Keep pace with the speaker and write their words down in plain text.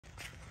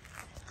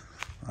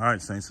All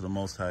right, Saints of the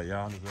Most High,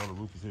 y'all. This is Elder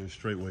Rufus here,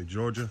 Straightway,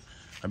 Georgia.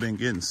 I've been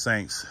getting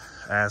Saints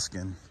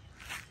asking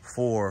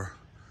for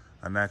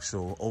an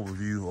actual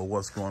overview of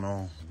what's going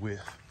on with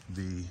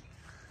the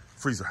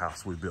freezer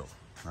house we built,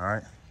 all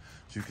right?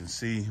 As you can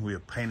see, we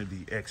have painted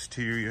the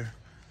exterior.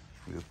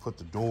 We have put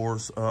the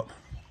doors up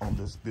on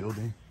this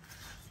building.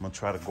 I'm gonna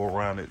try to go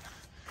around it,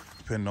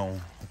 depending on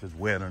if it's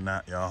wet or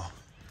not, y'all.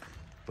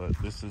 But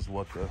this is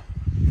what the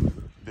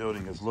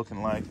building is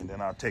looking like, and then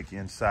I'll take you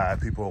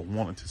inside. People are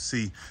wanting to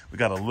see. We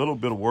got a little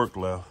bit of work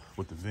left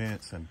with the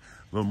vents and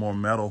a little more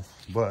metal,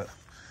 but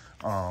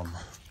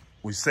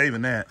we're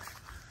saving that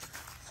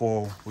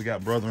for, we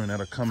got brethren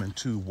that are coming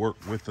to work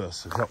with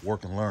us to help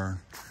work and learn.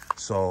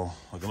 So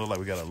it look like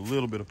we got a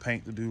little bit of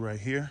paint to do right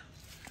here,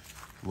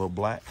 a little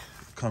black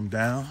come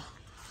down,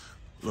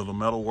 a little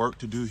metal work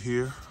to do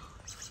here,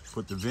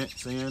 put the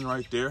vents in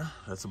right there.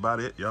 That's about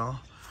it, y'all.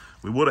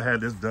 We would have had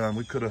this done.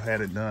 We could have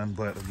had it done,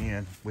 but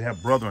again, we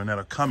have brethren that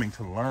are coming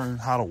to learn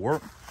how to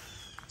work.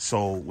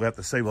 So we have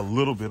to save a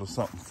little bit of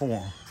something for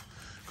them,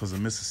 because the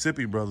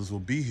Mississippi brothers will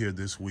be here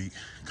this week,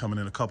 coming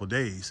in a couple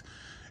days,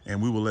 and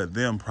we will let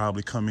them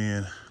probably come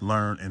in,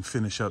 learn, and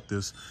finish up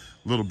this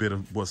little bit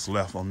of what's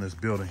left on this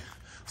building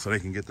so they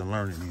can get the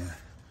learning in.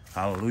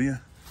 Hallelujah.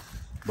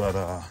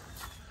 But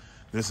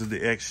this is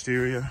the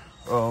exterior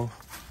of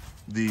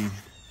the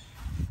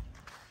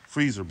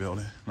freezer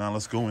building. Now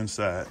let's go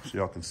inside so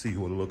y'all can see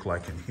what it look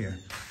like in here.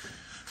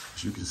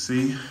 As you can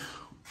see,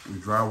 we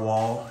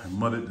drywall and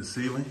mudded the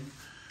ceiling.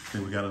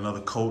 Then we got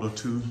another coat or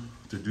two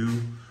to do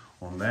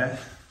on that.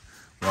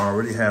 We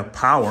already have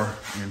power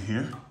in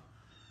here.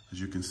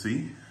 As you can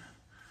see,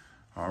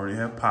 I already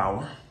have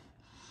power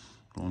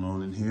going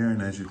on in here.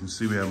 And as you can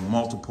see, we have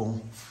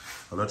multiple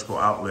electrical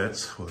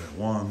outlets. We have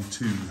 1,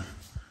 2,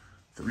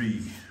 3,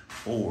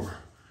 4,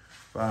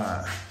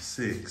 5,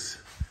 6,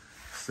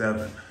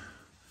 7.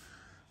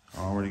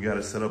 I already got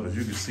it set up. As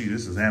you can see,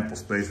 this is ample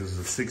space. This is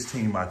a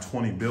 16 by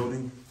 20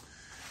 building.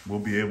 We'll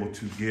be able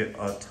to get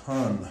a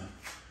ton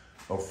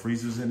of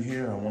freezers in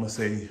here. I want to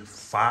say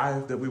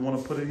 5 that we want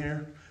to put in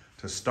here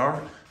to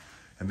start.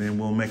 And then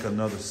we'll make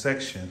another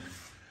section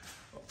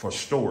for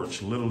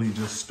storage, literally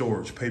just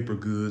storage, paper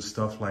goods,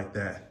 stuff like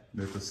that,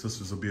 that the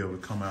sisters will be able to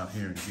come out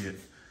here and get.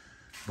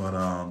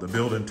 But the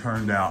building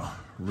turned out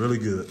really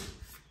good,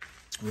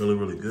 really,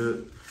 really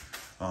good.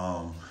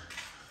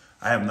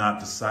 I have not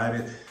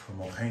decided if I'm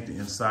gonna paint the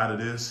inside of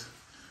this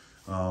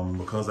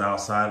because the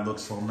outside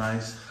looks so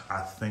nice.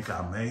 I think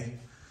I may,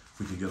 if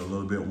we could get a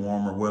little bit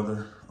warmer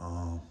weather,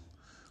 a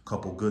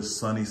couple good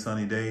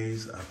sunny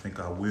days, I think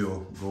I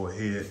will go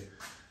ahead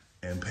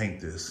and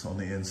paint this on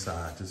the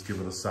inside. Just give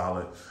it a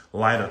solid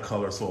lighter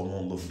color so it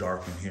won't look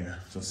dark in here.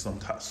 Just some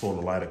sort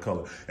of lighter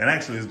color. And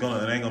actually it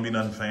ain't gonna be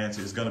nothing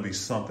fancy. It's gonna be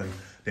something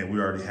that we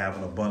already have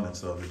an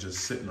abundance of. It's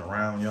just sitting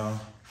around, y'all.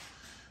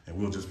 And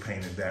we'll just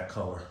paint it that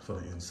color for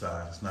the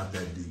inside. It's not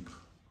that deep.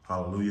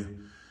 Hallelujah.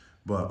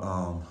 But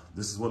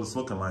this is what it's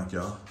looking like,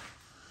 y'all.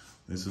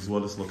 This is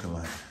what it's looking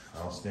like.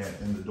 I'll stand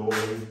in the doorway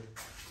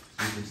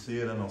so you can see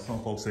it. I know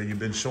some folks say you've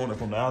been showing it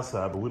from the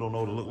outside, but we don't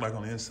know what it look like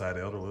on the inside,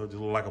 Elder. It'll just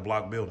look like a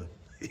block building.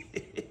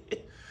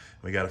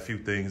 We got a few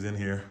things in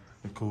here,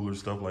 the cooler,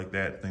 stuff like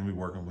that, thing we're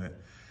working with.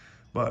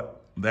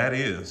 But that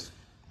is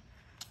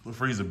the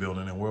freezer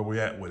building and where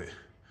we're at with it.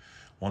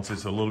 Once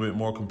it's a little bit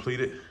more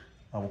completed,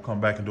 I will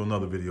come back and do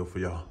another video for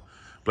y'all.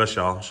 Bless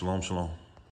y'all. Shalom, shalom.